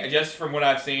I mean, just from what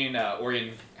I've seen,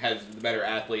 Oregon has the better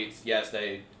athletes. Yes,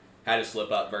 they had to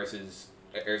slip up versus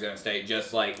Arizona State,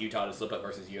 just like Utah to slip up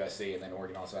versus USC, and then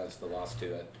Oregon also has the loss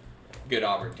to a good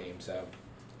Auburn team. So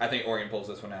I think Oregon pulls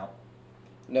this one out.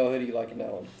 No, who do you like in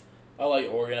that one? I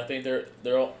like Oregon. I think their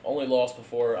only loss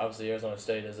before obviously Arizona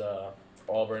State is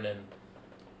Auburn, and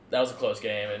that was a close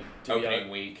game. And to be honest,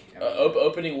 week.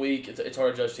 opening week, it's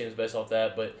hard to judge teams based off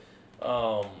that, but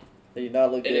They did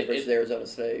not look good versus Arizona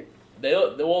State. they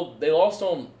lost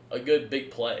on a good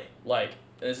big play. Like,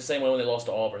 and it's the same way when they lost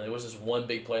to Auburn. It was just one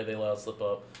big play they allowed to slip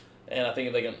up, and I think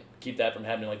if they can keep that from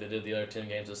happening like they did the other 10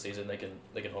 games this season, they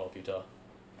can hold off Utah.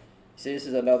 See, this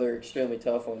is another extremely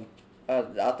tough one.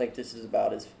 I think this is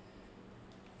about as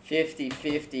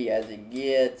 50-50 as it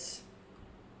gets.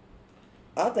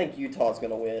 I think Utah's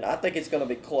going to win. I think it's going to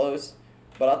be close,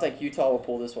 but I think Utah will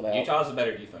pull this one out. Utah's a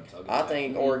better defense. I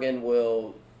think Oregon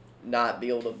will not be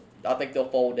able to. I think they'll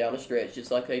fold down the stretch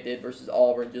just like they did versus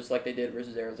Auburn, just like they did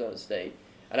versus Arizona State.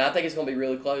 And I think it's going to be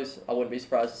really close. I wouldn't be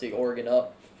surprised to see Oregon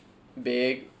up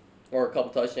big or a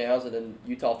couple touchdowns, and then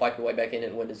Utah fight their way back in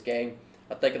and win this game.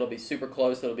 I think it'll be super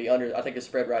close. It'll be under. I think the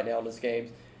spread right now in this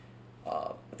game,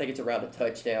 I think it's around a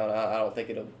touchdown. I don't think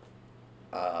it'll.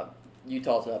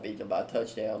 Utah's not beating them by a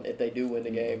touchdown if they do win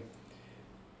the game.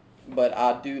 But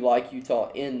I do like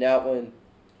Utah in that one.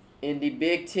 In the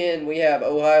Big Ten, we have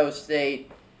Ohio State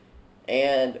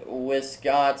and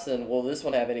Wisconsin. Will this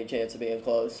one have any chance of being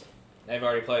close? They've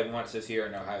already played once this year,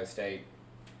 and Ohio State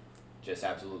just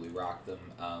absolutely rocked them.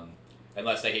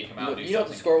 Unless they can come out and do You know what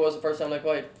the score was the first time they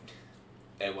played?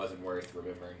 It wasn't worth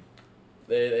remembering.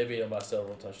 They beat them by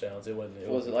several touchdowns.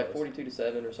 Was it like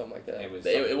 42-7 or something like that?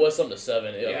 It was something to 7.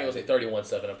 I think Yeah, it was like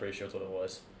 31-7. I'm pretty sure that's what it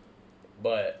was.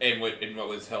 But And what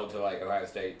was held to like Ohio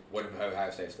State, one of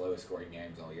Ohio State's lowest scoring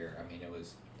games all year. I mean, it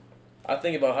was. I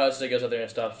think if Ohio State goes out there and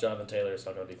stops Jonathan Taylor, it's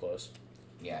not going to be close.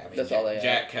 Yeah, I mean, That's all they have.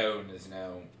 Jack Cohn is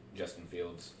now Justin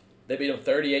Fields. They beat them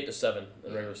 38-7 in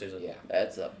the regular season. Yeah.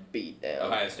 That's a beat down.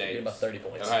 Ohio Beat State. them by 30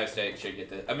 points. Ohio State should get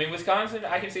the. I mean, Wisconsin,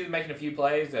 I can see them making a few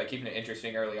plays, keeping it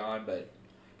interesting early on, but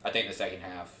I think the second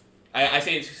half. I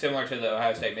see it's similar to the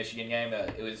Ohio State-Michigan game.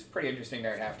 It was pretty interesting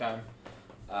there at halftime.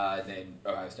 Then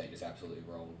Ohio State just absolutely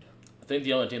rolled. I think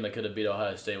the only team that could have beat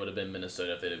Ohio State would have been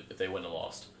Minnesota if they wouldn't have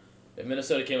lost. If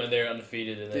Minnesota came in there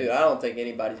undefeated and Dude, I don't think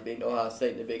anybody's beating Ohio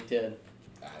State in the Big Ten.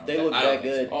 They look I don't that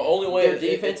think good. so. only way Their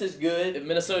defense is good. if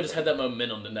Minnesota just had that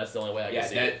momentum, then that's the only way I can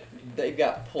see it. They've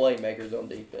got playmakers on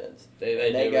defense. They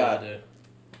they do got- really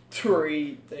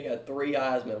do. They got 3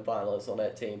 Heisman finalists on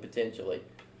that team potentially.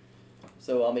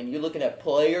 So I mean, you're looking at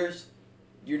players.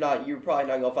 You're probably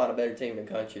not gonna find a better team in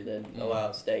the country than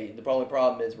Ohio State. The only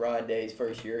problem is Ryan Day's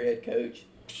first year head coach.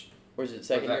 Or is it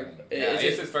second year?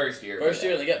 It's his first year. First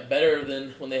year they got better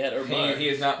than when they had Urban. He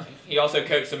is not. He also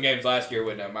coached some games last year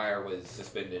when Meyer was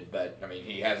suspended, but I mean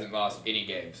he hasn't lost any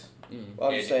games. Well,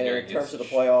 I'm just saying during in terms his of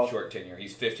the playoff, short tenure,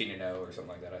 he's 15-0 or something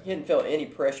like that. I he think. hadn't felt any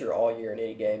pressure all year in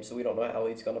any game, so we don't know how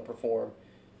he's going to perform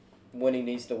when he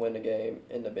needs to win the game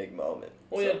in the big moment.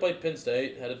 Well, he had to play Penn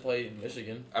State, had to play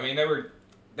Michigan. I mean they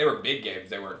were big games.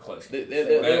 They weren't close. They games.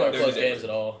 weren't There's close a games difference. at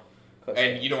all.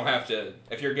 And you don't have to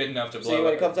if you're good enough to See, blow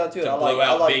when it comes down to it, I blow like-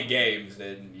 out I like- big games,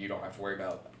 then you don't have to worry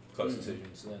about close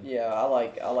decisions. Then. Yeah, I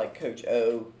like Coach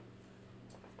O.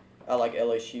 I like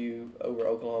LSU over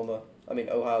Oklahoma. I mean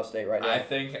Ohio State right now. I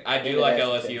think I In do the like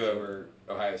national LSU championship. over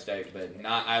Ohio State, but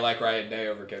not. I like Ryan Day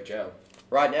over Coach O.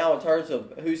 Right now, in terms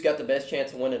of who's got the best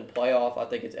chance of winning the playoff, I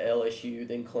think it's LSU,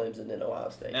 then Clemson, then Ohio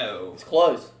State. No, It's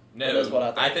close. no. But that's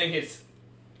what I think.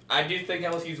 I do think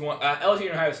LSU's one. LSU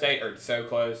and Ohio State are so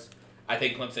close. I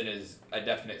think Clemson is a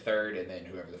definite third, and then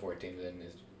whoever the fourth team then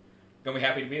is gonna be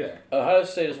happy to be there. Ohio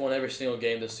State has won every single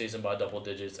game this season by double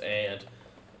digits, and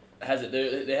has it.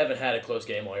 They haven't had a close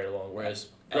game all year long. Whereas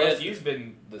LSU's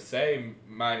been the same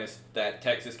minus that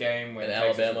Texas game when and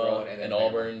Texas was Alabama rolling, and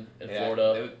Auburn and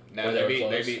Florida. They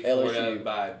beat Florida LSU.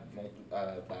 by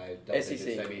double SEC. digits.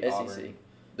 They beat SEC. Auburn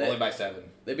only by 7.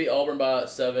 They beat Auburn by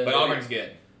 7. But Auburn's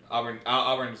good.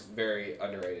 Auburn's very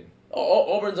underrated.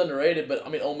 Auburn's underrated, but I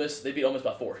mean Ole Miss. They beat Ole Miss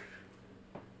by 4.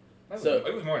 So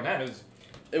it was more than that.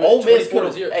 it Ole was Miss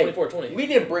 24-20. We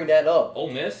didn't bring that up.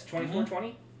 Ole Miss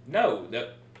 24-20. No.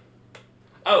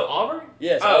 Auburn?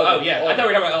 Yes. Yeah. I thought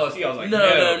we were talking about LSU. I was like,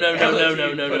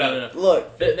 No.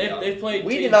 Look, They've played.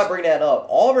 we teams, did not bring that up.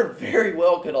 Auburn very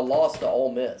well could have lost to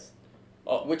Ole Miss,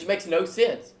 Oh. which makes no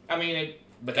sense. I mean,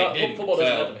 but they didn't. Football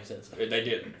doesn't have to So make sense. they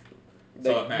didn't.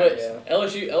 They- So it But matters. Yeah.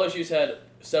 LSU's had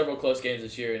several close games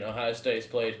this year, and Ohio State's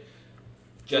played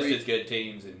Just 3 as good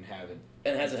teams and haven't.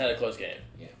 and hasn't had a close game.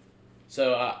 Yeah.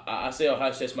 So I say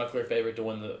Ohio State's my clear favorite to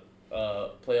win the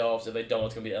playoffs. If they don't,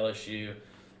 it's gonna be LSU,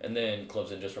 and then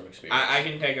Clemson just from experience. I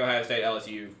can take Ohio State,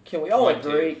 LSU. Can we all 1-2.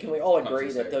 agree? Can we all agree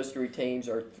Clemson that State. those 3 teams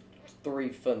are 3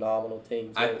 phenomenal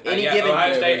teams? Yeah, given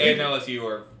Ohio State game, and LSU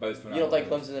are both phenomenal. you don't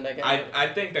think Clemson in that game? I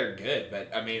think they're good, but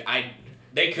I mean,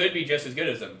 they could be just as good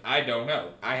as them. I don't know.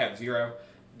 I have 0.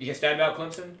 You can stat about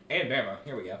Clemson and Bama.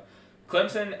 Here we go.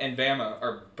 Clemson and Bama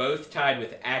are both tied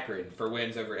with Akron for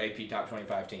wins over AP Top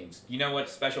 25 teams. You know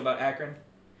what's special about Akron?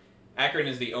 Akron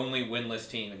is the only winless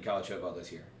team in college football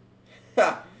this year.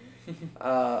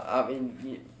 I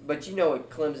mean, but you know what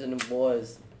Clemson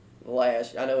was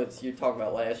last. I know you're talking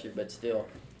about last year, but still,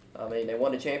 I mean, they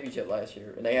won the championship last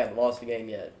year and they haven't lost a game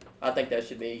yet. I think that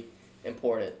should be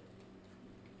important.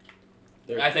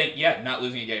 I think, not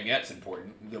losing a game yet is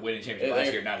important. The winning championship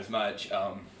last year, not as much. They're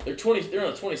on a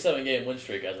 27-game win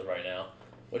streak as of right now,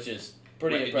 which is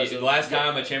pretty impressive. The last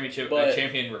time a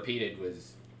champion repeated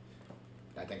was,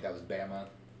 I think that was Bama,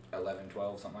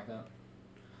 11-12, something like that.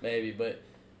 Maybe, but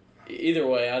either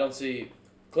way, I don't see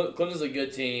Clemson's a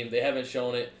good team. They haven't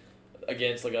shown it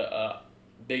against like a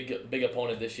big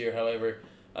opponent this year. However,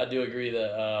 I do agree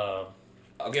that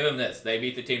I'll give them this: they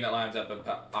beat the team that lines up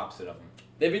opposite of them.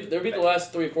 They beat the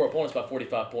last 3 or 4 opponents by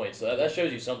 45 points. So that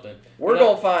shows you something. We're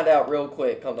going to find out real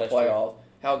quick come the That's playoff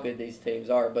how good these teams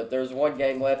are. But there's one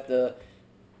game left, the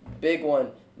big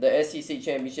one, the SEC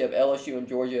Championship, LSU and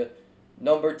Georgia,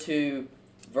 number 2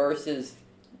 versus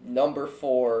number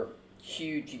 4.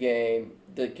 Huge game.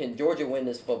 Can Georgia win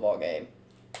this football game?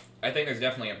 I think there's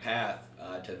definitely a path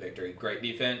to victory. Great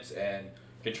defense and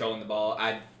controlling the ball.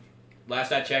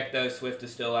 Last I checked, though, Swift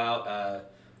is still out.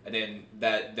 And then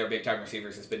their big time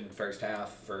receivers has been in the first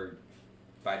half for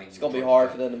fighting. It's going to be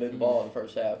hard for them to move the ball in the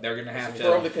first half. They're going to have For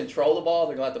them to control the ball,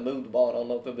 they're going to have to move the ball. I don't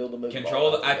know if they'll be able to move the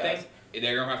ball. I think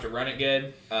they're going to have to run it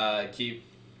good, keep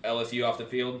LSU off the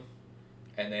field,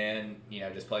 and then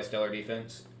just play stellar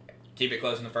defense. Keep it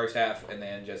close in the first half, and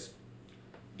then just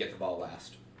get the ball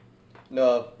last.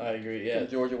 No. I agree. Yeah, Can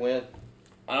Georgia win?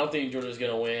 I don't think Georgia's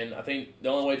going to win. I think the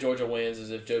only way Georgia wins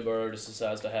is if Joe Burrow just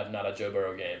decides to have not a Joe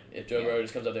Burrow game. If Joe Burrow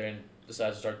just comes out there and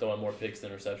decides to start throwing more picks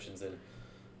than receptions, then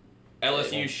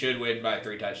LSU should win by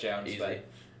 3 touchdowns. Easy. But,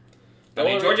 I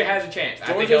mean, Georgia has a chance.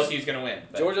 I think LSU's going to win.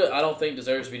 But. Georgia, I don't think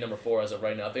deserves to be number 4 as of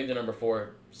right now. I think the number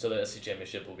 4, so the SEC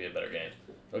championship will be a better game.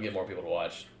 It'll get more people to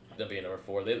watch than being number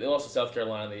 4. They lost to South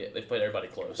Carolina. They've played everybody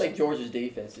close. I think Georgia's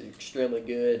defense is extremely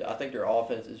good. I think their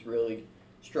offense has really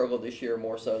struggled this year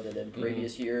more so than in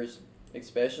previous years,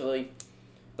 especially.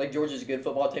 I think Georgia's a good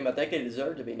football team. I think they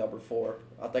deserve to be number 4.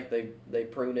 I think they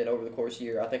proven it over the course of the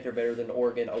year. I think they're better than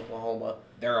Oregon, Oklahoma.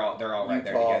 They're all right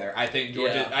there Utah. together.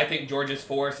 I think Georgia's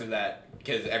 4, so that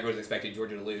because everyone's expecting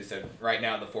Georgia to lose. So right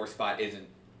now the 4th spot isn't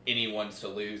anyone's to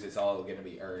lose. It's all going to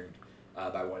be earned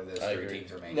by one of those 3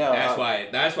 teams remaining. No, that's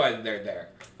why they're there.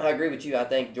 I agree with you. I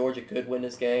think Georgia could win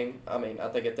this game. I mean, I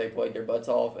think if they played their butts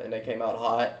off and they came out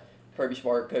hot, Kirby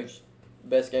Smart coached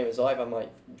best game of his life, I'm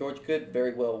like, Georgia could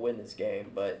very well win this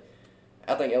game. But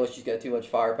I think LSU's got too much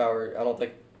firepower. I don't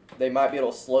think they might be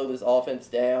able to slow this offense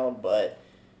down, but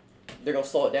they're going to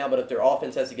slow it down. But if their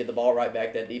offense has to get the ball right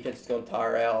back, that defense is going to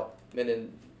tire out. And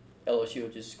then LSU will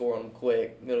just score on them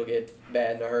quick. It'll get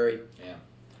bad in a hurry. Yeah.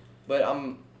 But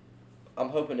I'm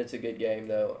hoping it's a good game,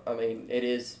 though. I mean, it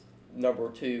is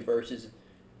number 2 versus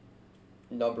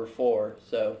number 4,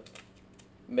 so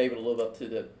maybe it'll live up to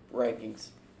the rankings.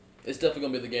 It's definitely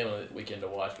going to be the game of the weekend to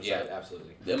watch. Yeah,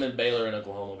 absolutely. Them and Baylor and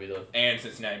Oklahoma will be the... And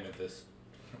Cincinnati, Memphis.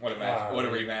 What a match. What a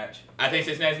rematch. I think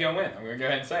Cincinnati's going to win. I'm going to go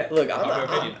ahead and say it. Look, I'm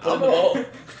going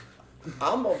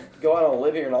to go out on a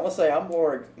limb here, and I'm going to say I'm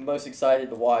most excited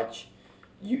to watch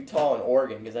Utah and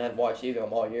Oregon because I hadn't watched either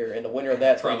of them all year, and the winner of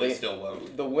that's probably still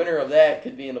won't. The winner of that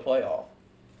could be in the playoff.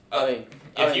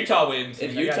 If Utah wins,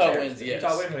 if Utah wins, yes.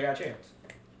 Utah wins, they got a chance.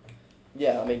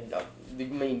 Yeah, I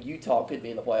mean Utah could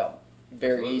be in the playoff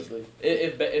very easily.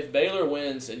 If Baylor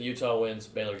wins and Utah wins,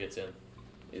 Baylor gets in.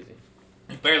 Easy.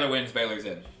 If Baylor wins, Baylor's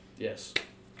in. Yes.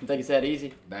 You think it's that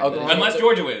easy? Unless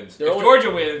Georgia wins. If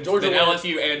Georgia wins, then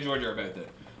LSU and Georgia are both in.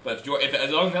 But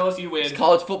as long as LSU wins, is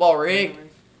college football rigged?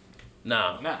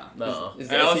 No. Is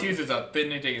LSU's as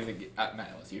authentic as it gets. Not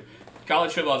LSU.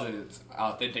 College football is as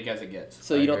authentic as it gets.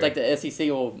 So you don't think the SEC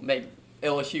will make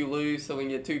LSU lose so we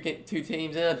can get two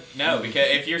teams in? No, because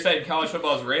if you're saying college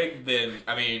football is rigged, then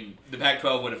the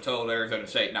Pac-12 would have told Arizona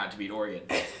State not to beat Oregon.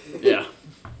 Yeah.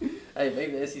 Hey,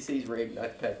 maybe the SEC's rigged,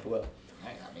 not the Pac-12.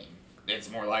 It's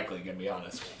more likely, gonna be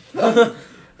honest.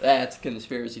 That's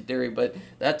conspiracy theory, but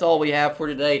that's all we have for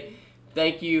today.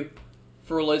 Thank you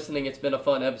for listening. It's been a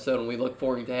fun episode, and we look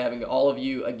forward to having all of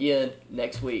you again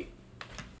next week.